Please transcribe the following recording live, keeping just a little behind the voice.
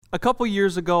A couple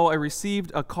years ago, I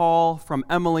received a call from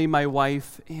Emily, my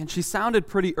wife, and she sounded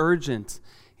pretty urgent.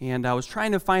 And I was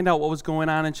trying to find out what was going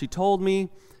on, and she told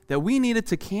me that we needed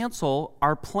to cancel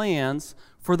our plans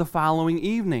for the following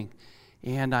evening.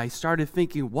 And I started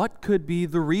thinking, what could be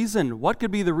the reason? What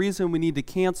could be the reason we need to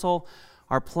cancel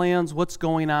our plans? What's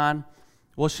going on?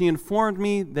 Well, she informed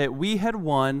me that we had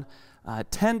won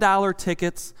 $10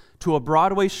 tickets to a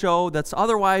Broadway show that's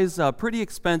otherwise pretty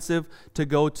expensive to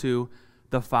go to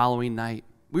the following night.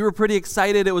 We were pretty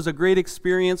excited. It was a great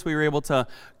experience. We were able to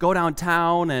go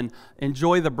downtown and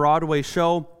enjoy the Broadway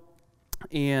show.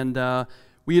 And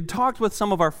we had talked with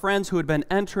some of our friends who had been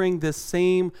entering this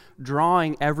same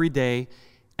drawing every day.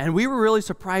 And we were really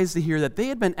surprised to hear that they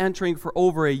had been entering for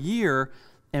over a year,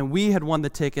 and we had won the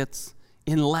tickets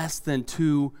in less than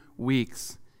 2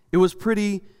 weeks. It was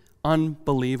pretty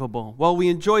unbelievable. Well, we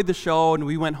enjoyed the show, and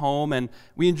we went home, and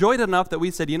we enjoyed it enough that we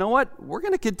said, you know what, we're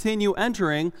going to continue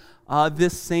entering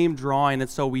this same drawing. And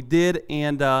so we did,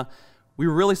 and we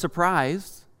were really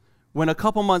surprised when a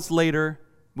couple months later,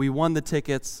 we won the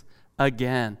tickets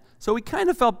again. So we kind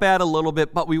of felt bad a little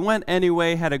bit, but we went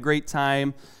anyway, had a great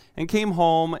time, and came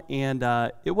home, and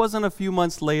it wasn't a few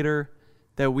months later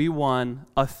that we won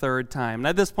a third time. And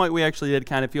at this point, we actually did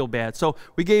kind of feel bad. So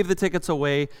we gave the tickets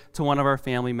away to one of our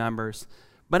family members.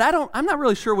 But I'm not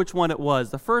really sure which one it was,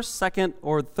 the first, second,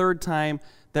 or third time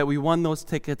that we won those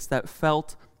tickets that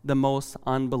felt the most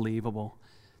unbelievable.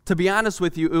 To be honest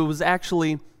with you, it was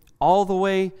actually all the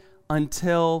way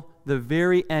until the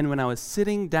very end when I was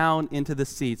sitting down into the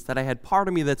seats that I had part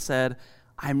of me that said,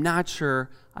 I'm not sure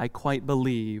I quite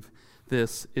believe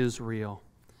this is real.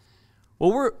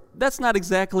 Well, that's not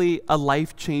exactly a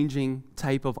life-changing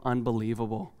type of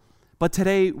unbelievable. But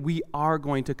today we are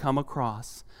going to come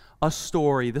across a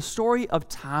story, the story of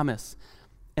Thomas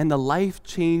and the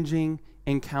life-changing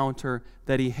encounter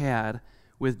that he had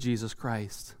with Jesus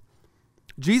Christ.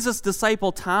 Jesus'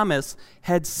 disciple Thomas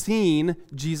had seen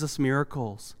Jesus'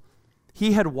 miracles.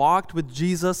 He had walked with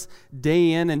Jesus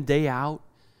day in and day out.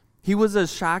 He was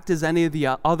as shocked as any of the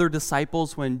other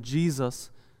disciples when Jesus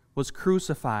was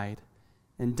crucified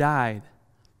and died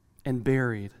and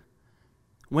buried.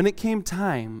 When it came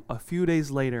time, a few days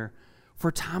later,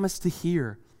 for Thomas to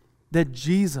hear that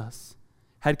Jesus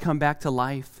had come back to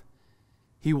life,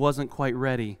 he wasn't quite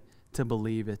ready to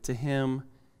believe it. To him,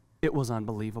 it was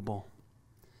unbelievable.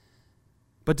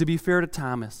 But to be fair to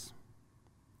Thomas,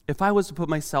 if I was to put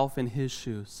myself in his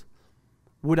shoes,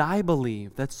 would I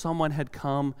believe that someone had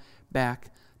come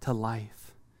back to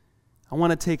life? I want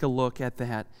to take a look at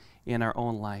that in our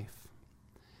own life.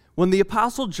 When the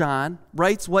Apostle John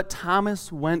writes what Thomas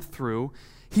went through,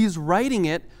 he's writing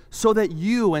it so that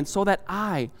you and so that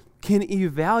I can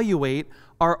evaluate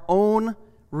our own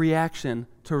reaction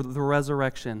to the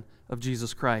resurrection of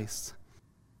Jesus Christ.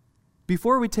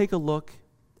 Before we take a look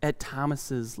at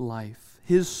Thomas's life,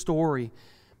 his story,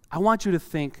 I want you to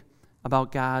think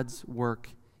about God's work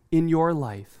in your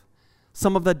life,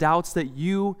 some of the doubts that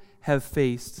you have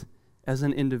faced as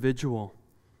an individual.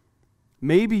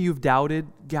 Maybe you've doubted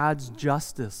God's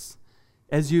justice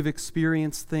as you've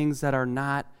experienced things that are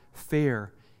not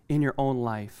fair in your own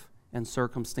life and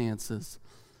circumstances.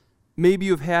 Maybe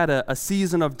you've had a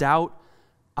season of doubt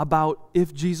about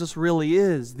if Jesus really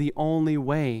is the only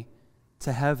way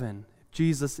to heaven, if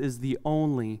Jesus is the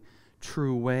only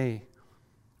true way.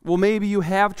 Well, maybe you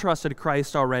have trusted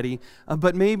Christ already,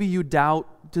 but maybe you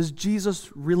doubt, does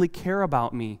Jesus really care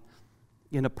about me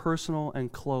in a personal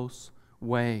and close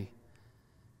way?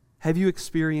 Have you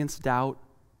experienced doubt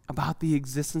about the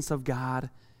existence of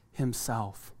God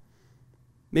himself?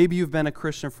 Maybe you've been a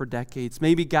Christian for decades.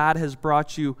 Maybe God has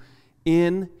brought you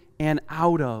in and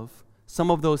out of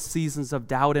some of those seasons of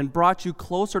doubt and brought you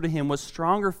closer to him with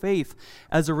stronger faith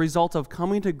as a result of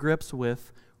coming to grips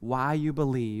with why you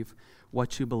believe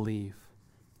what you believe.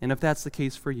 And if that's the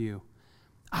case for you,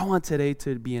 I want today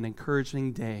to be an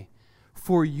encouraging day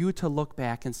for you to look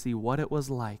back and see what it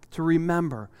was like, to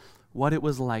remember what it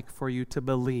was like for you to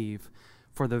believe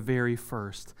for the very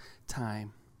first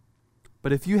time.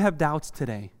 But if you have doubts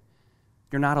today,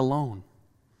 you're not alone.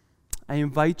 I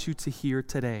invite you to hear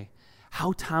today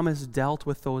how Thomas dealt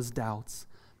with those doubts,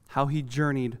 how he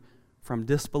journeyed from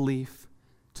disbelief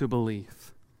to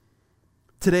belief.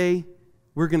 Today,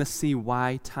 we're going to see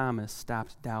why Thomas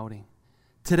stopped doubting.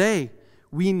 Today,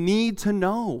 we need to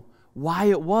know why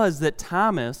it was that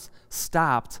Thomas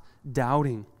stopped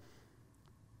doubting.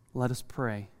 Let us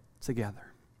pray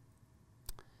together.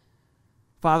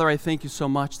 Father, I thank you so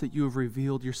much that you have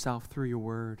revealed yourself through your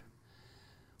word.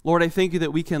 Lord, I thank you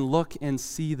that we can look and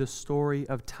see the story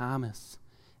of Thomas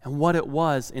and what it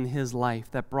was in his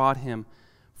life that brought him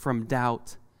from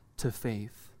doubt to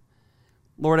faith.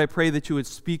 Lord, I pray that you would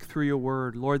speak through your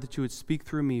word. Lord, that you would speak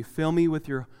through me. Fill me with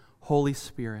your Holy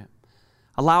Spirit.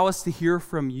 Allow us to hear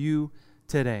from you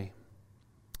today.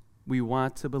 We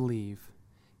want to believe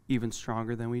even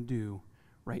stronger than we do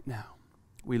right now.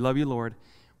 We love you, Lord.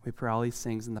 We pray all these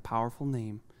things in the powerful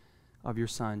name of your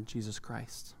Son, Jesus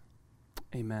Christ.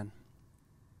 Amen.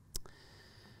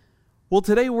 Well,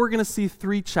 today we're going to see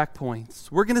 3 checkpoints.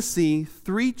 We're going to see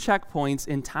 3 checkpoints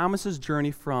in Thomas's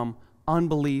journey from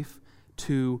unbelief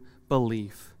to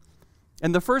belief.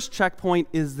 And the first checkpoint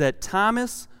is that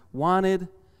Thomas wanted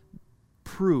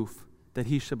proof that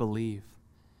he should believe.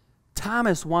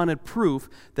 Thomas wanted proof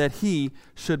that he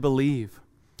should believe.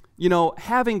 You know,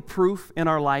 having proof in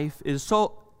our life is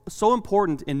so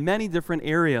important in many different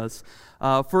areas.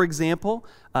 For example,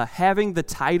 having the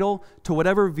title to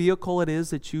whatever vehicle it is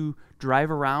that you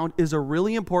drive around is a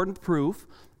really important proof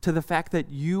to the fact that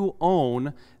you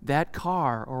own that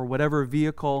car or whatever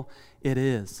vehicle it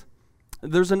is.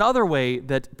 There's another way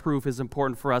that proof is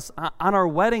important for us. On our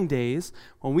wedding days,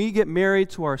 when we get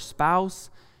married to our spouse,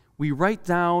 we write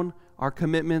down our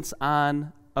commitments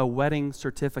on a wedding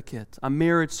certificate, a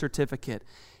marriage certificate.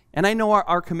 And I know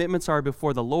our commitments are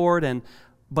before the Lord,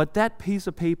 but that piece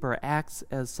of paper acts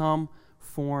as some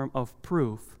form of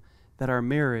proof that our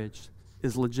marriage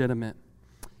is legitimate.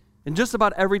 And just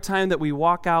about every time that we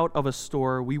walk out of a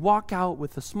store, we walk out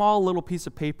with a small little piece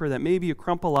of paper that maybe you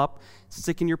crumple up,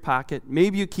 stick in your pocket,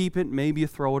 maybe you keep it, maybe you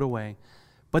throw it away.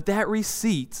 But that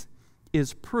receipt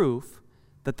is proof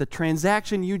that the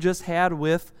transaction you just had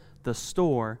with the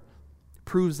store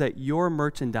proves that your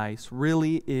merchandise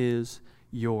really is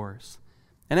yours.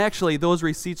 And actually, those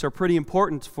receipts are pretty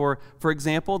important. For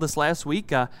example, this last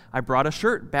week, I brought a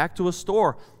shirt back to a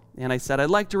store, and I said,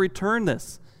 I'd like to return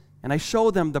this. And I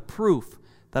showed them the proof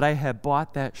that I had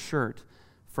bought that shirt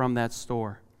from that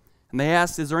store. And they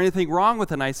asked, is there anything wrong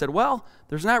with it? And I said, well,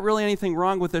 there's not really anything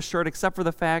wrong with this shirt except for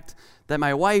the fact that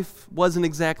my wife wasn't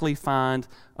exactly fond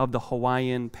of the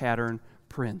Hawaiian pattern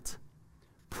print.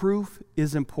 Proof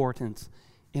is important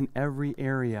in every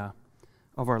area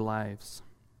of our lives.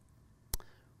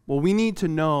 Well, we need to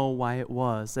know why it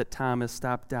was that Thomas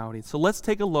stopped doubting. So let's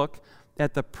take a look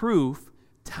at the proof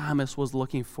Thomas was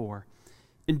looking for.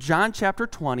 In John chapter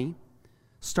 20,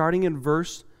 starting in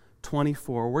verse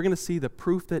 24, we're going to see the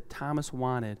proof that Thomas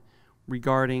wanted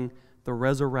regarding the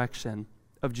resurrection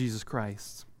of Jesus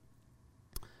Christ.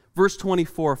 Verse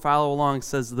 24, follow along,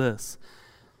 says this.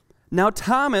 Now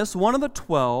Thomas, one of the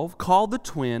 12, called the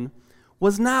twin,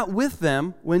 was not with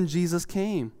them when Jesus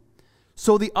came.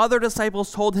 So the other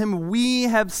disciples told him, we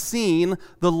have seen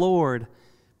the Lord.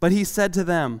 But he said to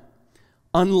them,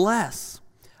 unless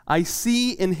I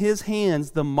see in his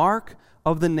hands the mark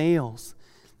of the nails,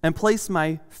 and place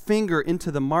my finger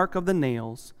into the mark of the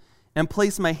nails, and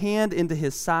place my hand into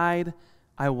his side,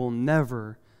 I will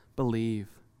never believe.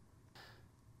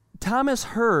 Thomas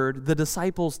heard the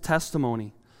disciples'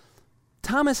 testimony.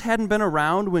 Thomas hadn't been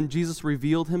around when Jesus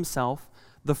revealed himself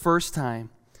the first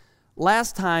time.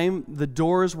 Last time, the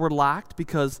doors were locked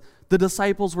because the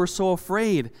disciples were so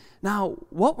afraid. Now,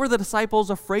 what were the disciples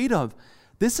afraid of?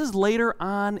 This is later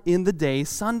on in the day,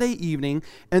 Sunday evening,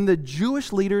 and the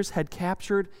Jewish leaders had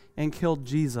captured and killed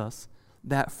Jesus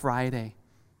that Friday,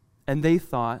 and they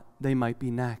thought they might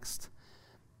be next.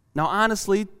 Now,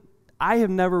 honestly, I have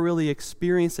never really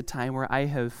experienced a time where I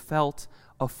have felt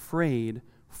afraid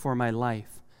for my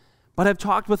life. But I've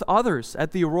talked with others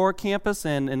at the Aurora campus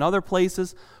and in other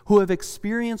places who have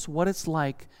experienced what it's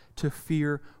like to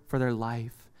fear for their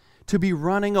life, to be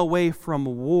running away from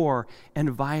war and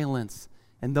violence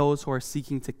and those who are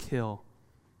seeking to kill.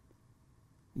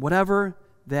 Whatever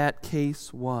that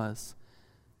case was,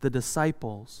 the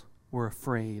disciples were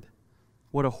afraid.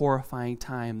 What a horrifying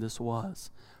time this was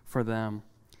for them.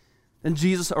 And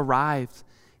Jesus arrived,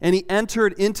 and he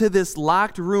entered into this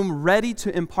locked room ready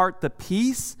to impart the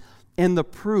peace and the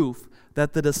proof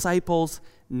that the disciples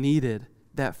needed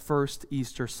that first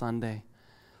Easter Sunday.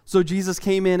 So Jesus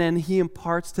came in and he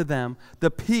imparts to them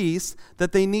the peace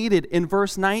that they needed in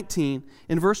verse 19,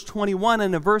 in verse 21,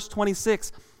 and in verse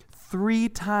 26. 3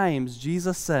 times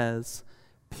Jesus says,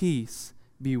 peace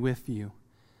be with you.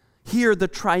 Here, the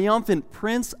triumphant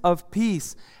Prince of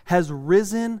Peace has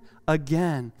risen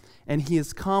again, and he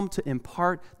has come to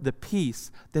impart the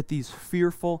peace that these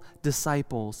fearful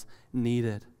disciples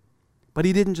needed. But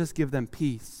he didn't just give them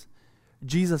peace.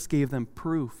 Jesus gave them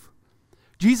proof.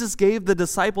 Jesus gave the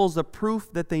disciples the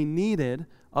proof that they needed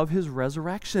of his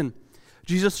resurrection.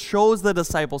 Jesus shows the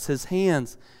disciples his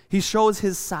hands. He shows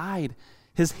his side.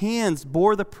 His hands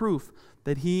bore the proof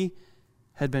that he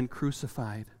had been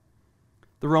crucified.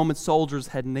 The Roman soldiers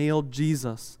had nailed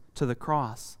Jesus to the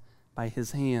cross by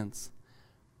his hands.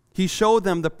 He showed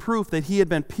them the proof that he had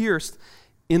been pierced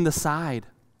in the side.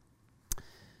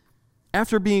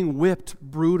 After being whipped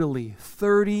brutally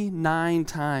 39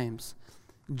 times,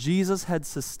 Jesus had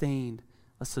sustained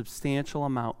a substantial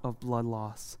amount of blood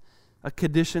loss, a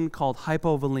condition called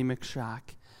hypovolemic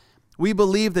shock. We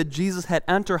believe that Jesus had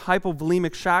entered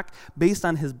hypovolemic shock based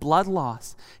on his blood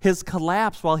loss, his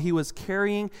collapse while he was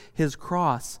carrying his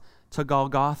cross to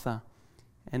Golgotha,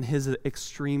 and his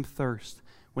extreme thirst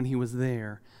when he was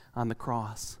there on the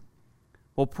cross.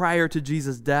 Well, prior to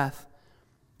Jesus' death,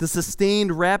 the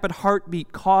sustained rapid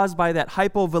heartbeat caused by that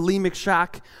hypovolemic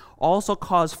shock also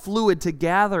caused fluid to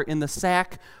gather in the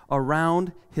sac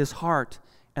around his heart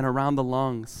and around the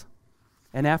lungs.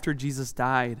 And after Jesus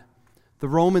died, the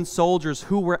Roman soldiers,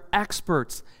 who were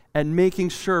experts at making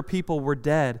sure people were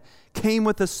dead, came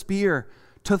with a spear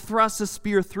to thrust a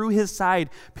spear through his side,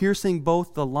 piercing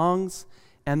both the lungs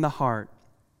and the heart.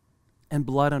 And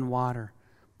blood and water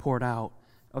poured out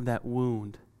of that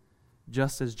wound,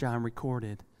 just as John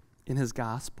recorded in his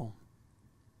gospel.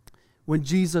 When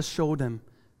Jesus showed them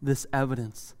this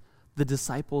evidence, the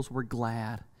disciples were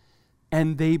glad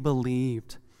and they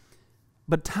believed.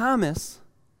 But Thomas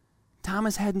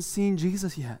hadn't seen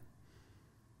Jesus yet.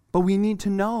 But we need to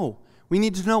know. We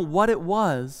need to know what it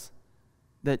was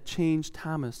that changed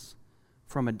Thomas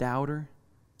from a doubter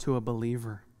to a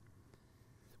believer.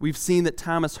 We've seen that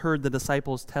Thomas heard the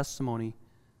disciples' testimony.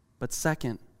 But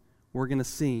second, we're going to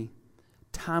see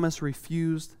Thomas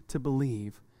refused to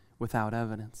believe without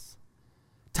evidence.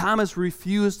 Thomas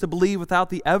refused to believe without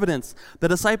the evidence. The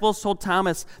disciples told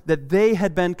Thomas that they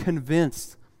had been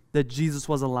convinced that Jesus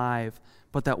was alive,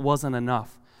 but that wasn't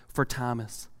enough for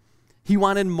Thomas. He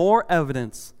wanted more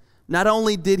evidence. Not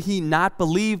only did he not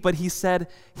believe, but he said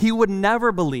he would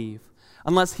never believe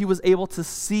unless he was able to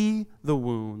see the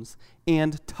wounds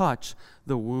and touch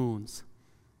the wounds.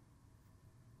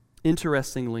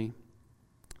 Interestingly,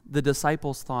 the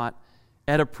disciples thought,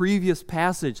 at a previous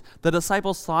passage, the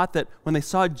disciples thought that when they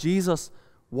saw Jesus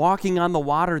walking on the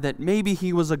water, that maybe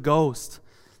he was a ghost.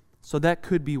 So that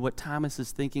could be what Thomas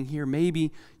is thinking here.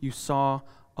 Maybe you saw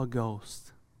a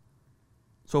ghost.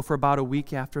 So for about a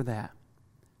week after that,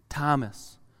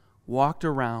 Thomas walked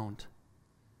around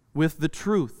with the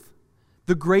truth,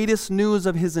 the greatest news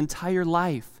of his entire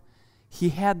life. He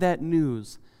had that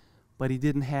news, but he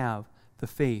didn't have the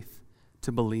faith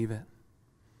to believe it.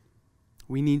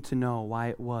 We need to know why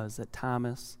it was that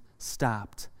Thomas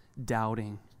stopped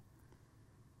doubting.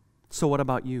 So what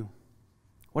about you?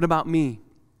 What about me?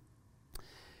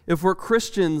 If we're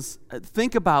Christians,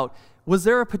 think about, was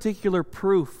there a particular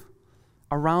proof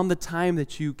around the time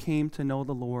that you came to know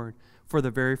the Lord for the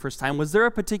very first time? Was there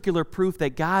a particular proof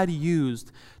that God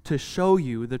used to show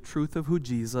you the truth of who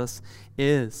Jesus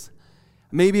is?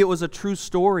 Maybe it was a true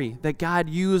story that God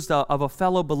used of a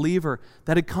fellow believer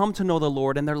that had come to know the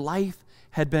Lord and their life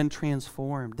had been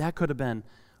transformed. That could have been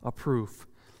a proof.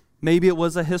 Maybe it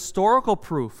was a historical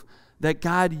proof that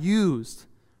God used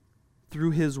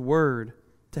through his word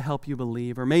to help you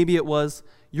believe. Or maybe it was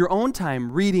your own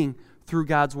time reading through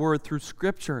God's word, through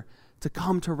Scripture, to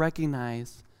come to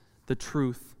recognize the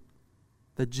truth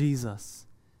that Jesus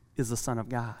is the Son of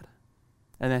God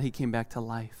and that he came back to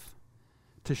life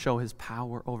to show his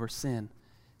power over sin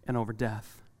and over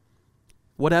death.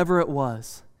 Whatever it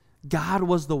was, God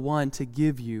was the one to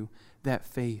give you that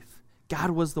faith.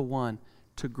 God was the one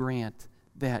to grant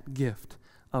that gift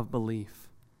of belief.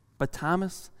 But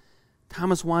Thomas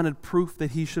wanted proof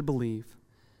that he should believe.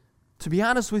 To be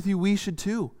honest with you, we should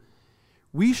too.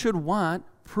 We should want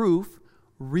proof,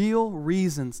 real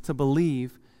reasons to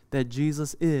believe that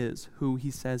Jesus is who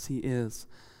he says he is.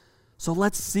 So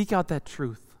let's seek out that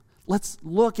truth. Let's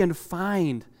look and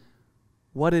find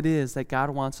what it is that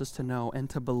God wants us to know and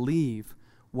to believe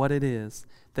what it is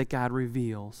that God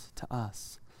reveals to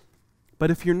us.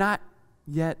 But if you're not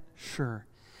yet sure,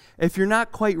 if you're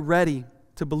not quite ready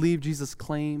to believe Jesus'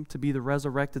 claim to be the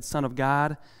resurrected Son of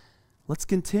God, let's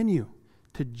continue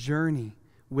to journey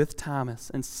with Thomas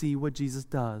and see what Jesus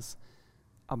does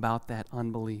about that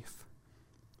unbelief.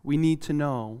 We need to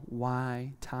know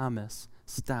why Thomas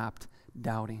stopped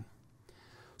doubting.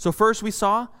 So first we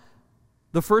saw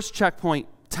the first checkpoint.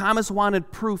 Thomas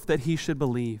wanted proof that he should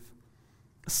believe.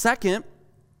 Second,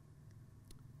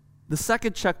 the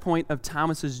second checkpoint of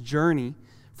Thomas's journey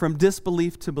from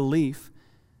disbelief to belief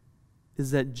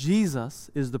is that Jesus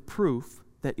is the proof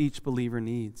that each believer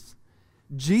needs.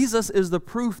 Jesus is the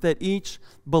proof that each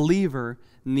believer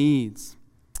needs.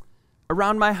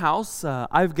 Around my house,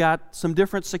 I've got some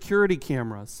different security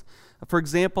cameras. For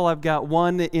example, I've got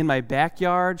one in my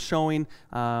backyard showing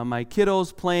my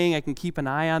kiddos playing. I can keep an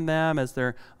eye on them as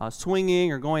they're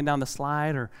swinging or going down the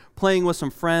slide or playing with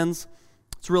some friends.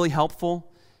 It's really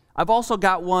helpful. I've also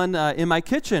got one in my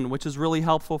kitchen, which is really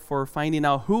helpful for finding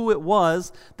out who it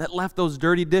was that left those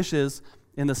dirty dishes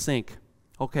in the sink.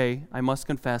 Okay, I must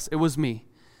confess, it was me.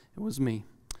 It was me.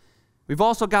 We've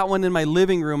also got one in my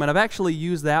living room, and I've actually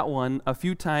used that one a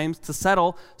few times to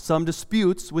settle some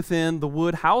disputes within the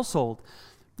Wood household.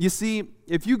 You see,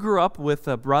 if you grew up with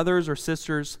brothers or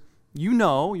sisters, you're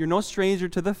no stranger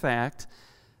to the fact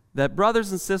that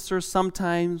brothers and sisters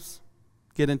sometimes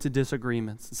get into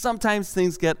disagreements. Sometimes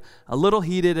things get a little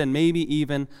heated and maybe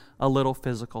even a little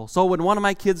physical. So when one of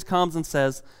my kids comes and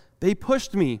says, "They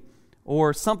pushed me,"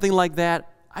 or something like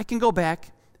that, I can go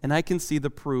back and I can see the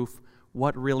proof,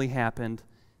 what really happened,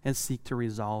 and seek to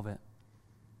resolve it.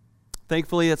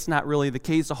 Thankfully, that's not really the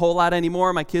case a whole lot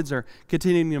anymore. My kids are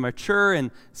continuing to mature and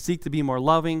seek to be more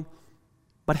loving.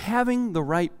 But having the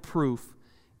right proof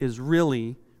is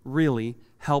really, really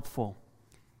helpful.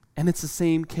 And it's the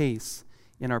same case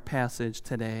in our passage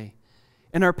today.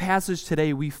 In our passage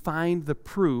today, we find the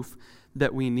proof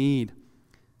that we need.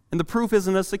 And the proof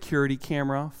isn't a security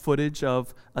camera, footage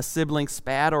of a sibling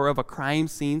spat or of a crime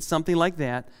scene, something like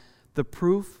that. The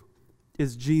proof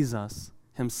is Jesus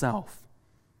himself.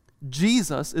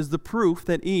 Jesus is the proof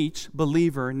that each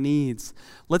believer needs.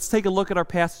 Let's take a look at our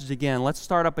passage again. Let's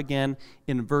start up again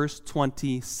in verse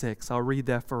 26. I'll read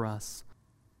that for us.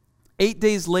 8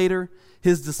 days later,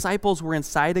 his disciples were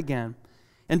inside again,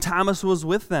 and Thomas was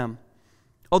with them.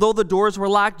 Although the doors were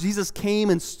locked, Jesus came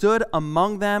and stood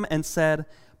among them and said,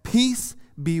 "Peace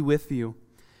be with you."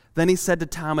 Then he said to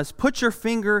Thomas, "Put your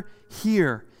finger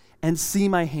here and see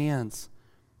my hands,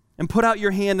 and put out your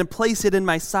hand and place it in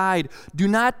my side. Do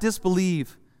not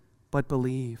disbelieve, but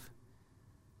believe."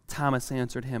 Thomas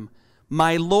answered him,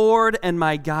 "My Lord and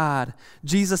my God."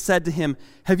 Jesus said to him,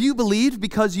 "Have you believed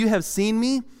because you have seen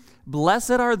me?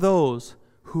 Blessed are those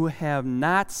who have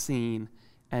not seen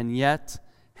and yet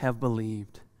have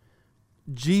believed."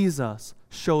 Jesus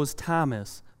shows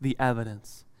Thomas the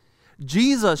evidence.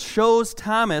 Jesus shows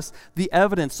Thomas the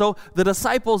evidence. So the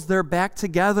disciples, they're back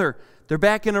together. They're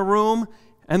back in a room,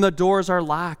 and the doors are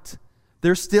locked.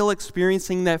 They're still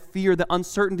experiencing that fear, the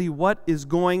uncertainty, what is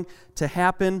going to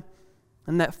happen.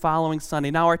 And that following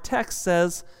Sunday. Now, our text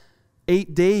says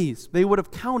 8 days. They would have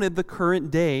counted the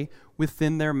current day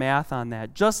within their math on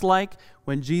that. Just like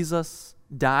when Jesus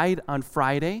died on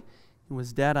Friday and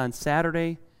was dead on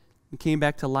Saturday and came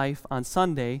back to life on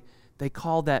Sunday, they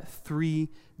call that 3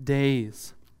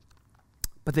 days.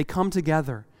 But they come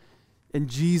together, and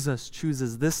Jesus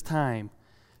chooses this time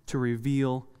to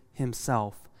reveal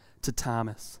himself to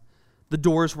Thomas. The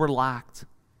doors were locked,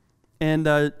 and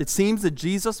it seems that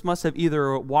Jesus must have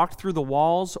either walked through the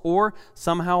walls or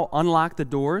somehow unlocked the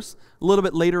doors. A little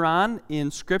bit later on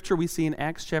in Scripture, we see in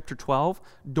Acts chapter 12,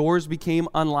 doors became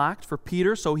unlocked for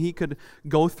Peter so he could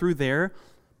go through there.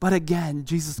 But again,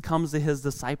 Jesus comes to his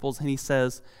disciples and he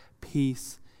says,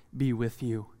 "Peace be with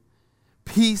you.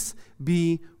 Peace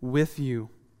be with you."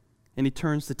 And he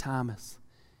turns to Thomas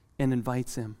and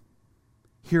invites him.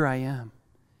 "Here I am.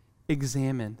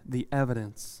 Examine the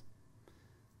evidence."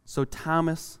 So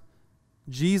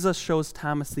Jesus shows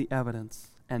Thomas the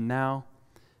evidence, and now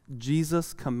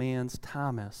Jesus commands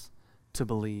Thomas to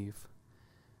believe.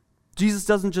 Jesus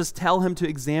doesn't just tell him to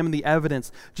examine the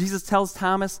evidence. Jesus tells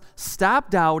Thomas, stop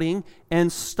doubting and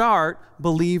start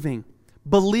believing.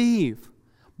 Believe.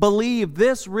 Believe.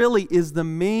 This really is the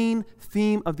main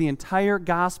theme of the entire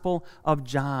Gospel of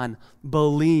John.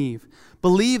 Believe.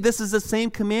 Believe. This is the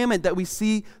same commandment that we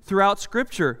see throughout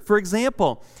Scripture. For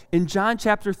example, in John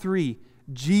chapter 3,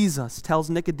 Jesus tells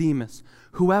Nicodemus,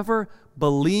 "Whoever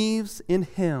believes in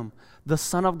him, the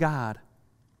Son of God,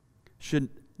 should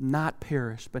not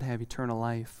perish but have eternal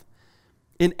life."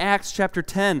 In Acts chapter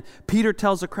 10, Peter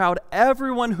tells the crowd,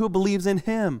 "Everyone who believes in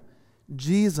him,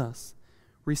 Jesus,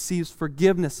 receives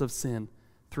forgiveness of sin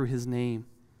through his name."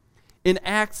 In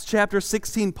Acts chapter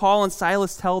 16, Paul and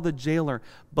Silas tell the jailer,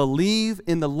 "Believe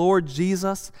in the Lord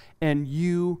Jesus and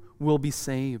you will be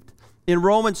saved." In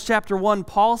Romans chapter 1,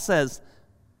 Paul says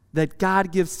that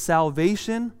God gives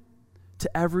salvation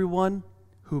to everyone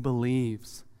who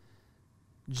believes.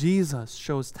 Jesus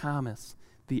shows Thomas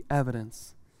the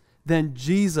evidence. Then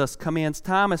Jesus commands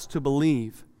Thomas to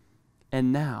believe.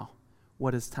 And now,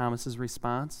 what is Thomas's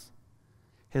response?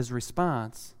 His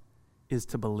response is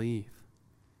to believe.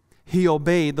 He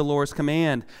obeyed the Lord's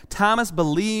command. Thomas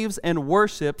believes and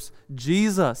worships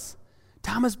Jesus.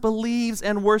 Thomas believes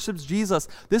and worships Jesus.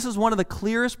 This is one of the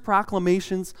clearest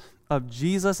proclamations of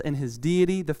Jesus and his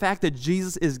deity, the fact that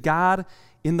Jesus is God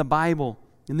in the Bible.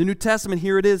 In the New Testament,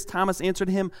 here it is, Thomas answered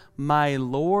him, "My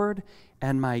Lord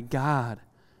and my God."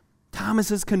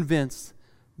 Thomas is convinced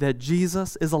that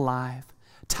Jesus is alive.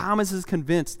 Thomas is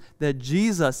convinced that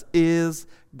Jesus is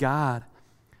God.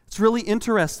 It's really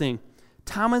interesting.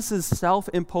 Thomas's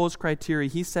self-imposed criteria,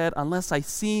 he said, unless I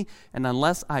see and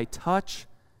unless I touch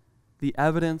the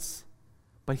evidence.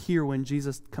 But here, when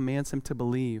Jesus commands him to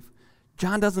believe,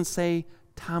 John doesn't say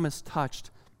Thomas touched,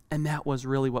 and that was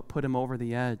really what put him over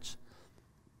the edge.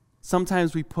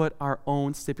 Sometimes we put our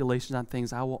own stipulations on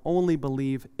things. I will only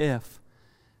believe if,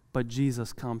 but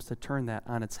Jesus comes to turn that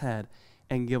on its head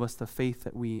and give us the faith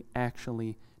that we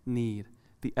actually need,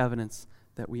 the evidence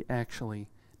that we actually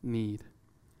need.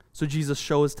 So Jesus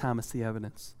shows Thomas the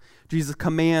evidence. Jesus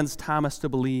commands Thomas to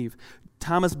believe.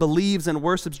 Thomas believes and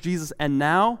worships Jesus, and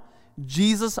now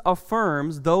Jesus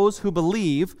affirms those who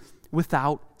believe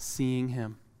without seeing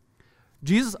him.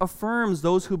 Jesus affirms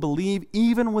those who believe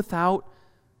even without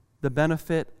the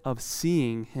benefit of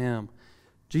seeing him.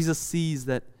 Jesus sees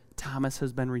that Thomas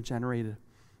has been regenerated.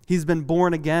 He's been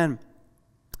born again.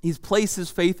 He's placed his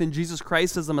faith in Jesus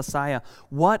Christ as the Messiah.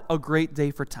 What a great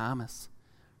day for Thomas.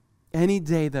 Any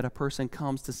day that a person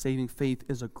comes to saving faith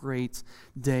is a great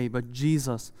day, but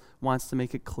Jesus wants to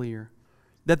make it clear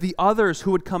that the others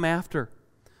who would come after,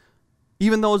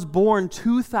 even those born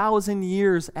 2,000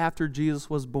 years after Jesus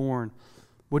was born,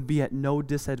 would be at no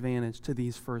disadvantage to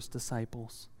these first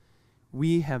disciples.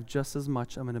 We have just as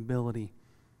much of an ability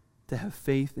to have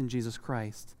faith in Jesus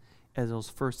Christ as those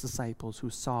first disciples who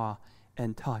saw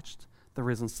and touched the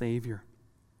risen Savior.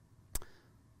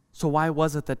 So why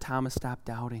was it that Thomas stopped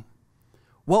doubting?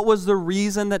 What was the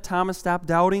reason that Thomas stopped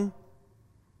doubting?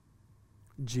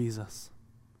 Jesus.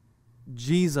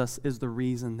 Jesus is the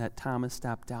reason that Thomas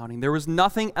stopped doubting. There was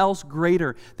nothing else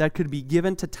greater that could be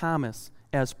given to Thomas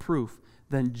as proof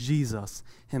than Jesus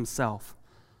himself.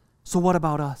 So what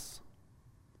about us?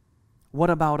 What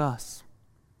about us?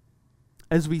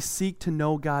 As we seek to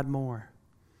know God more,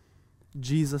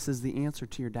 Jesus is the answer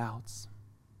to your doubts.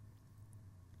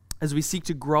 As we seek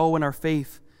to grow in our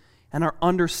faith and our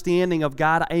understanding of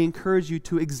God, I encourage you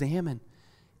to examine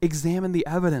the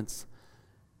evidence.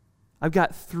 I've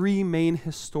got 3 main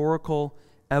historical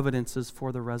evidences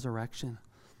for the resurrection.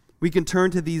 We can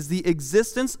turn to these. The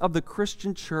existence of the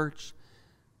Christian church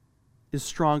is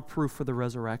strong proof for the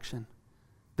resurrection.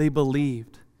 They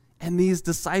believed. And these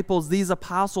disciples, these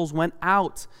apostles went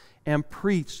out and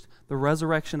preached the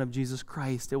resurrection of Jesus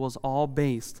Christ. It was all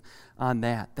based on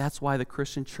that. That's why the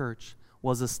Christian church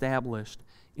was established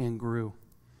and grew.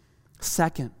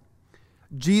 Second,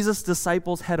 Jesus'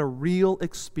 disciples had a real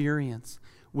experience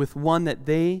with one that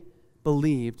they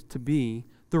believed to be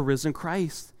the risen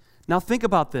Christ. Now think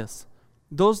about this.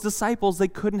 Those disciples, they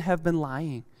couldn't have been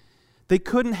lying. They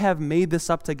couldn't have made this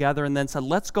up together and then said,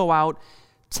 let's go out.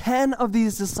 10 of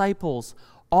these disciples,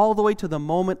 all the way to the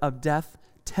moment of death,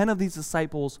 10 of these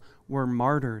disciples were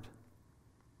martyred.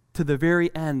 To the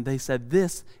very end, they said,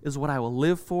 this is what I will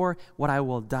live for, what I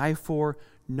will die for.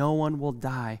 No one will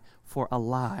die for a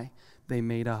lie they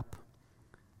made up.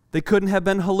 They couldn't have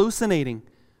been hallucinating.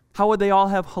 How would they all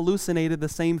have hallucinated the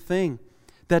same thing?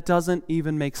 That doesn't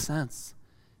even make sense.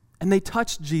 And they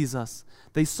touched Jesus.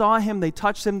 They saw him, they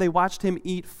touched him, they watched him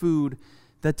eat food.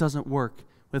 That doesn't work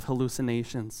with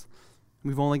hallucinations.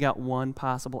 We've only got one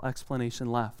possible explanation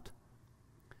left.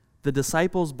 The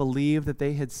disciples believed that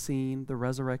they had seen the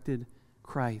resurrected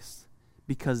Christ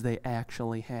because they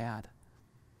actually had.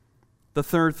 The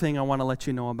third thing I want to let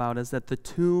you know about is that the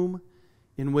tomb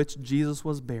in which Jesus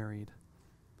was buried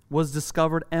was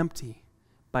discovered empty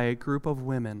by a group of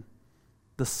women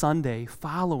the Sunday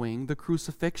following the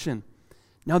crucifixion.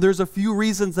 Now, there's a few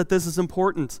reasons that this is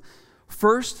important.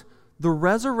 First, the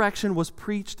resurrection was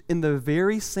preached in the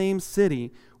very same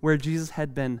city where Jesus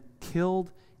had been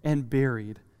killed and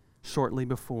buried shortly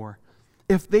before.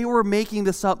 If they were making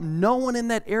this up, no one in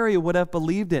that area would have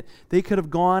believed it. They could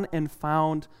have gone and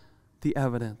found the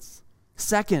evidence.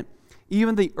 Second,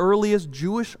 even the earliest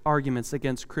Jewish arguments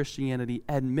against Christianity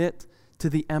admit to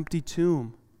the empty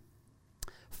tomb.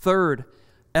 Third,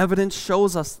 evidence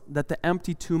shows us that the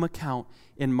empty tomb account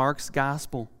in Mark's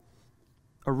gospel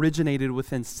originated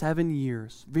within 7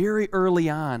 years, very early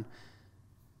on,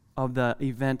 of the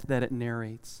event that it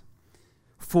narrates.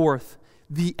 Fourth,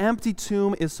 the empty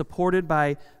tomb is supported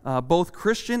by both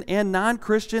Christian and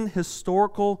non-Christian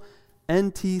historical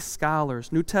NT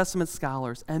scholars, New Testament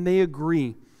scholars, and they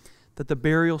agree that the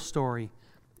burial story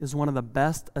is one of the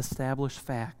best established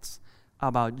facts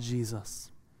about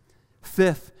Jesus.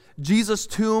 Fifth, Jesus'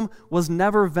 tomb was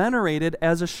never venerated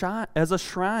as a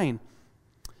shrine.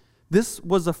 This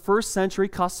was a first century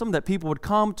custom that people would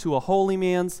come to a holy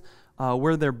man's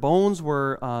where their bones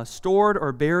were stored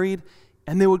or buried,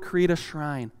 and they would create a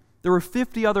shrine. There were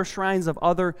 50 other shrines of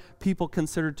other people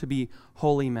considered to be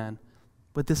holy men.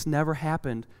 But this never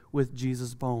happened with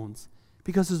Jesus' bones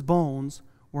because his bones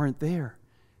weren't there.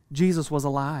 Jesus was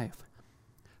alive.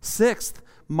 Sixth,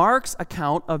 Mark's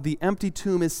account of the empty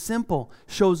tomb is simple,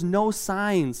 shows no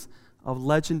signs of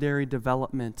legendary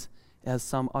development as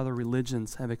some other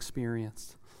religions have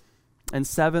experienced. And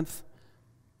seventh,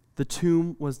 the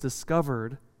tomb was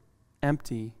discovered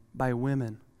empty by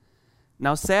women.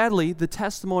 Now, sadly, the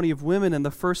testimony of women in the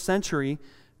first century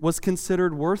was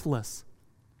considered worthless.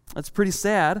 That's pretty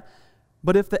sad,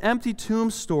 but if the empty tomb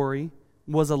story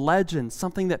was a legend,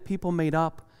 something that people made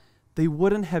up, they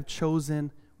wouldn't have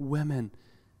chosen women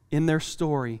in their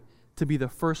story to be the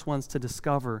first ones to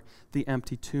discover the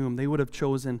empty tomb. They would have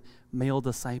chosen male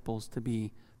disciples to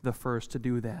be the first to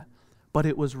do that. But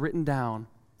it was written down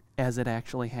as it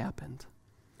actually happened.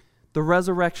 The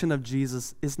resurrection of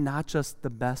Jesus is not just the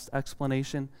best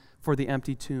explanation for the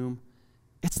empty tomb,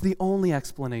 it's the only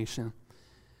explanation.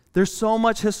 There's so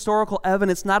much historical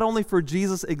evidence, not only for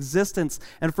Jesus' existence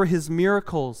and for his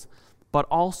miracles, but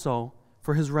also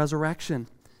for his resurrection.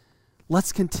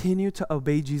 Let's continue to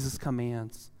obey Jesus'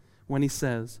 commands when he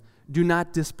says, "Do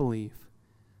not disbelieve,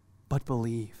 but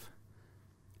believe."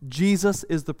 Jesus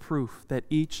is the proof that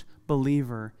each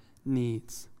believer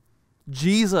needs.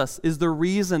 Jesus is the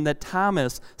reason that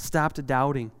Thomas stopped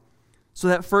doubting. So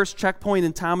that first checkpoint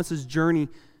in Thomas's journey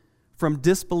from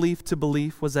disbelief to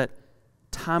belief was that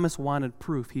Thomas wanted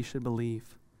proof he should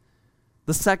believe.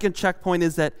 The second checkpoint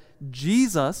is that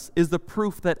Jesus is the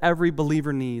proof that every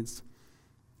believer needs.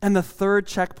 And the third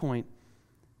checkpoint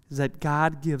is that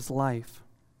God gives life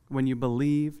when you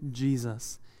believe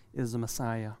Jesus is the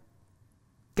Messiah.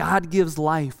 God gives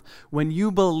life when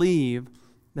you believe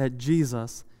that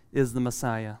Jesus is the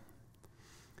Messiah.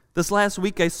 This last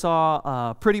week I saw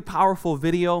a pretty powerful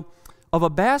video of a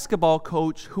basketball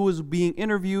coach who was being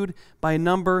interviewed by a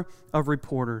number of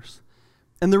reporters.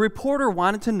 And the reporter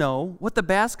wanted to know what the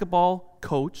basketball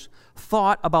coach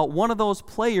thought about one of those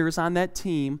players on that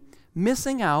team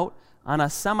missing out on a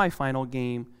semifinal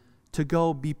game to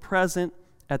go be present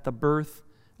at the birth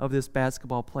of this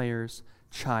basketball player's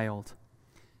child.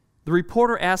 The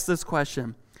reporter asked this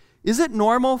question: is it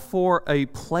normal for a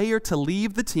player to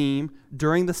leave the team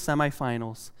during the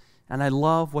semifinals? And I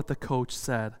love what the coach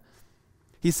said.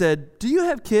 He said, "Do you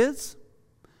have kids?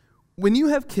 When you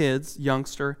have kids,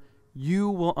 youngster, you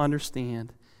will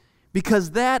understand.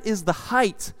 Because that is the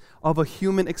height of a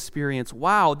human experience."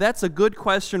 Wow, that's a good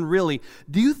question, really.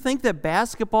 Do you think that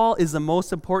basketball is the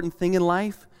most important thing in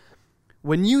life?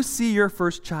 When you see your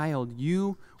first child,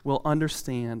 you will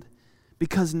understand.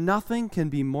 Because nothing can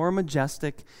be more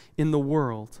majestic in the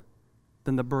world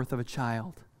than the birth of a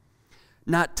child.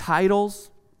 Not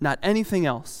titles, not anything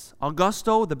else.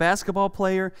 Augusto, the basketball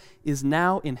player, is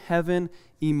now in heaven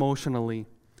emotionally.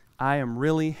 I am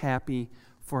really happy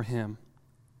for him.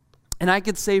 And I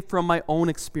could say from my own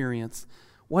experience,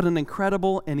 what an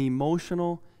incredible and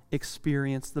emotional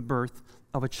experience the birth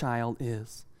of a child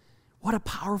is. What a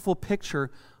powerful picture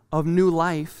of new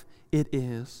life it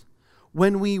is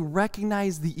when we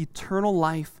recognize the eternal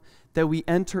life that we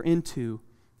enter into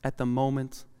at the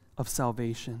moment of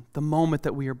salvation, the moment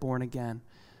that we are born again.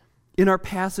 In our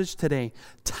passage today,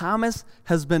 Thomas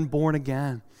has been born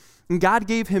again. And God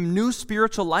gave him new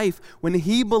spiritual life when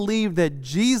he believed that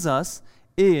Jesus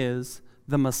is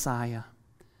the Messiah.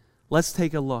 Let's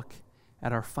take a look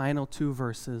at our final two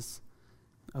verses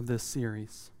of this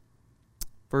series.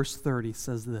 Verse 30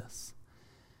 says this: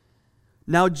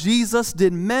 "Now Jesus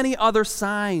did many other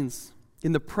signs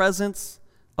in the presence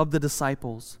of the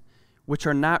disciples, which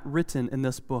are not written in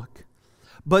this book.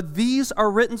 But these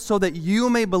are written so that you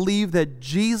may believe that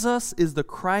Jesus is the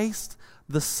Christ,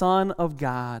 the Son of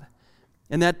God,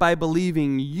 and that by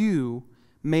believing you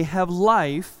may have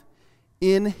life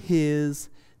in his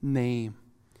name."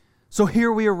 So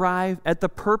here we arrive at the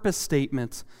purpose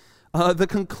statement, the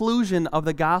conclusion of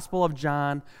the Gospel of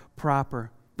John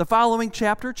proper. The following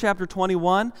chapter, chapter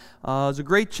 21, is a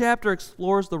great chapter,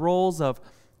 explores the roles of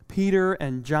Peter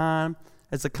and John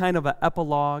as a kind of an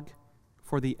epilogue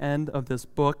for the end of this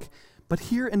book. But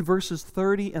here in verses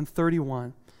 30 and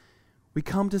 31, we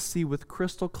come to see with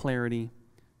crystal clarity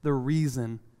the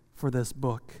reason for this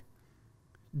book.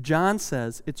 John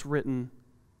says it's written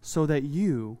so that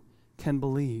you can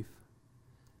believe.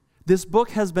 This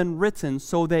book has been written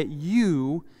so that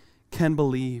you can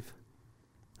believe.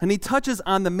 And he touches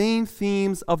on the main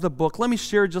themes of the book. Let me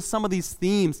share just some of these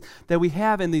themes that we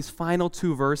have in these final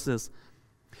two verses.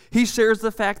 He shares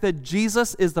the fact that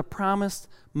Jesus is the promised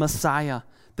Messiah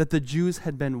that the Jews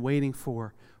had been waiting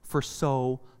for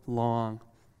so long.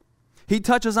 He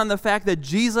touches on the fact that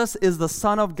Jesus is the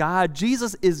Son of God.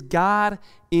 Jesus is God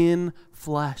in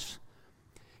flesh.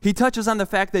 He touches on the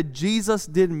fact that Jesus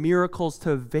did miracles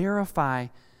to verify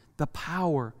the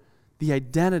power, the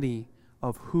identity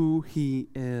of who he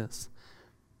is.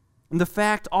 And the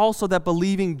fact also that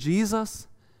believing Jesus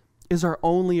is our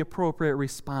only appropriate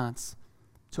response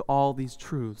to all these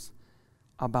truths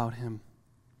about him.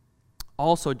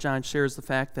 Also, John shares the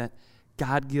fact that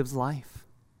God gives life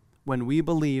when we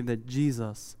believe that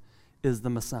Jesus is the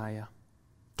Messiah.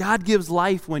 God gives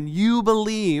life when you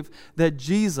believe that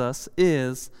Jesus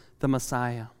is the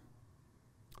Messiah.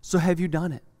 So have you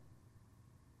done it?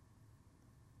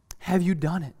 Have you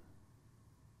done it?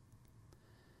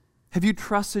 Have you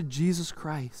trusted Jesus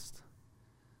Christ,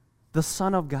 the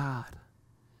Son of God,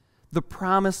 the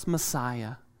promised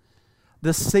Messiah,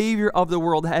 the Savior of the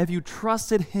world? Have you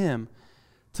trusted him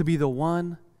to be the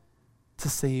one to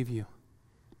save you,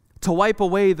 to wipe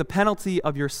away the penalty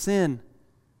of your sin,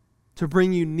 to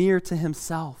bring you near to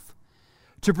himself,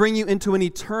 to bring you into an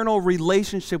eternal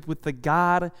relationship with the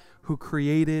God who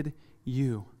created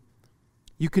you?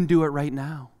 You can do it right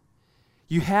now.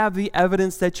 You have the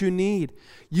evidence that you need.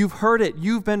 You've heard it.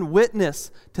 You've been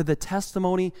witness to the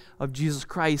testimony of Jesus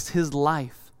Christ, his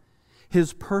life,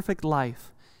 his perfect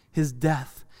life, his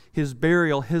death, his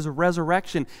burial, his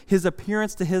resurrection, his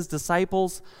appearance to his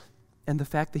disciples, and the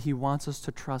fact that he wants us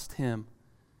to trust him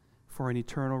for an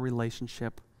eternal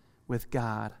relationship with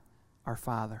God, our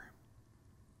Father.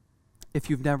 If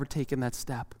you've never taken that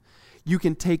step, you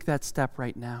can take that step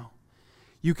right now.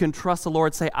 You can trust the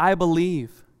Lord. Say, I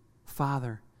believe,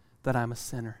 Father, that I'm a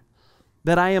sinner,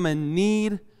 that I am in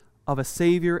need of a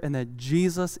Savior, and that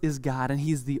Jesus is God, and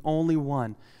he's the only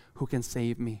one who can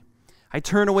save me. I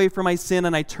turn away from my sin,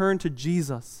 and I turn to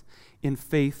Jesus in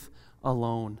faith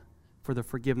alone for the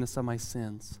forgiveness of my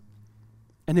sins.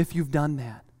 And if you've done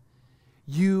that,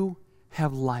 you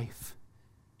have life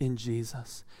in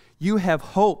Jesus. You have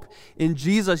hope in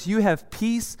Jesus. You have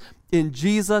peace in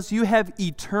Jesus. You have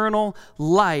eternal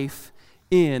life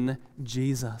in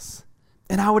Jesus.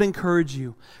 And I would encourage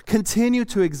you, continue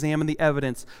to examine the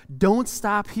evidence. Don't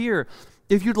stop here.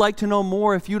 If you'd like to know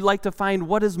more, if you'd like to find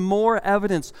what is more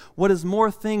evidence, what is more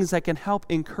things that can help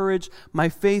encourage my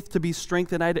faith to be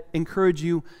strengthened, I'd encourage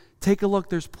you, take a look.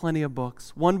 There's plenty of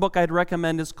books. One book I'd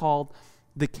recommend is called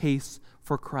The Case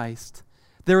for Christ.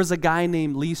 There was a guy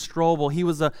named Lee Strobel. He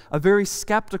was a very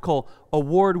skeptical,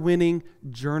 award-winning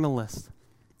journalist.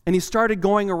 And he started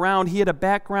going around. He had a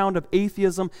background of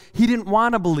atheism. He didn't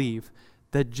want to believe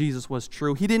that Jesus was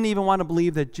true. He didn't even want to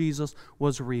believe that Jesus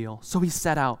was real. So he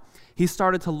set out. He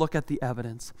started to look at the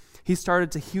evidence. He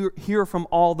started to hear from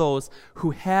all those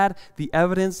who had the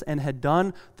evidence and had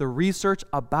done the research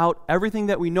about everything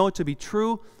that we know to be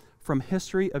true from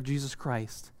history of Jesus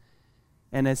Christ.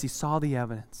 And as he saw the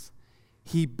evidence,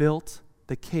 he built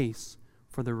the case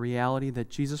for the reality that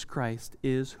Jesus Christ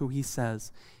is who he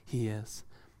says he is.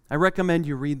 I recommend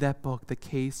you read that book, The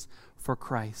Case for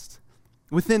Christ.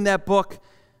 Within that book,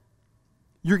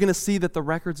 you're going to see that the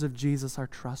records of Jesus are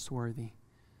trustworthy.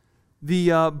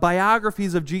 The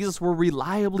biographies of Jesus were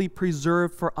reliably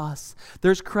preserved for us.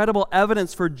 There's credible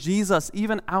evidence for Jesus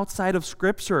even outside of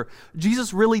Scripture.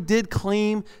 Jesus really did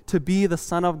claim to be the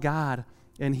Son of God,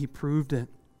 and he proved it.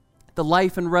 The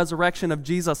life and resurrection of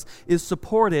Jesus is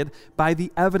supported by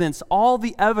the evidence. All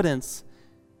the evidence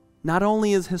not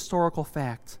only is historical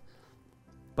fact,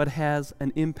 but has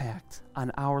an impact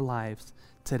on our lives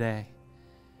today.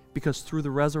 Because through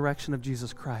the resurrection of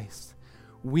Jesus Christ,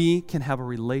 we can have a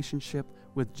relationship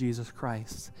with Jesus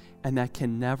Christ, and that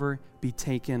can never be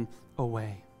taken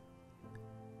away.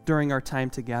 During our time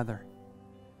together,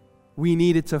 we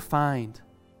needed to find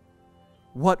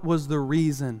what was the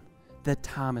reason that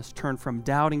Thomas turned from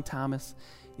doubting Thomas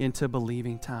into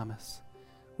believing Thomas.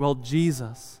 Well,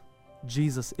 Jesus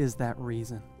is that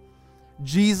reason.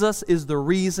 Jesus is the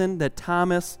reason that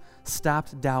Thomas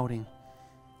stopped doubting.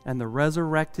 And the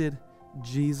resurrected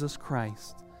Jesus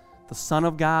Christ, the Son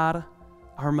of God,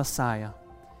 our Messiah,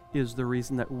 is the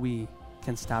reason that we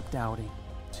can stop doubting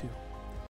too.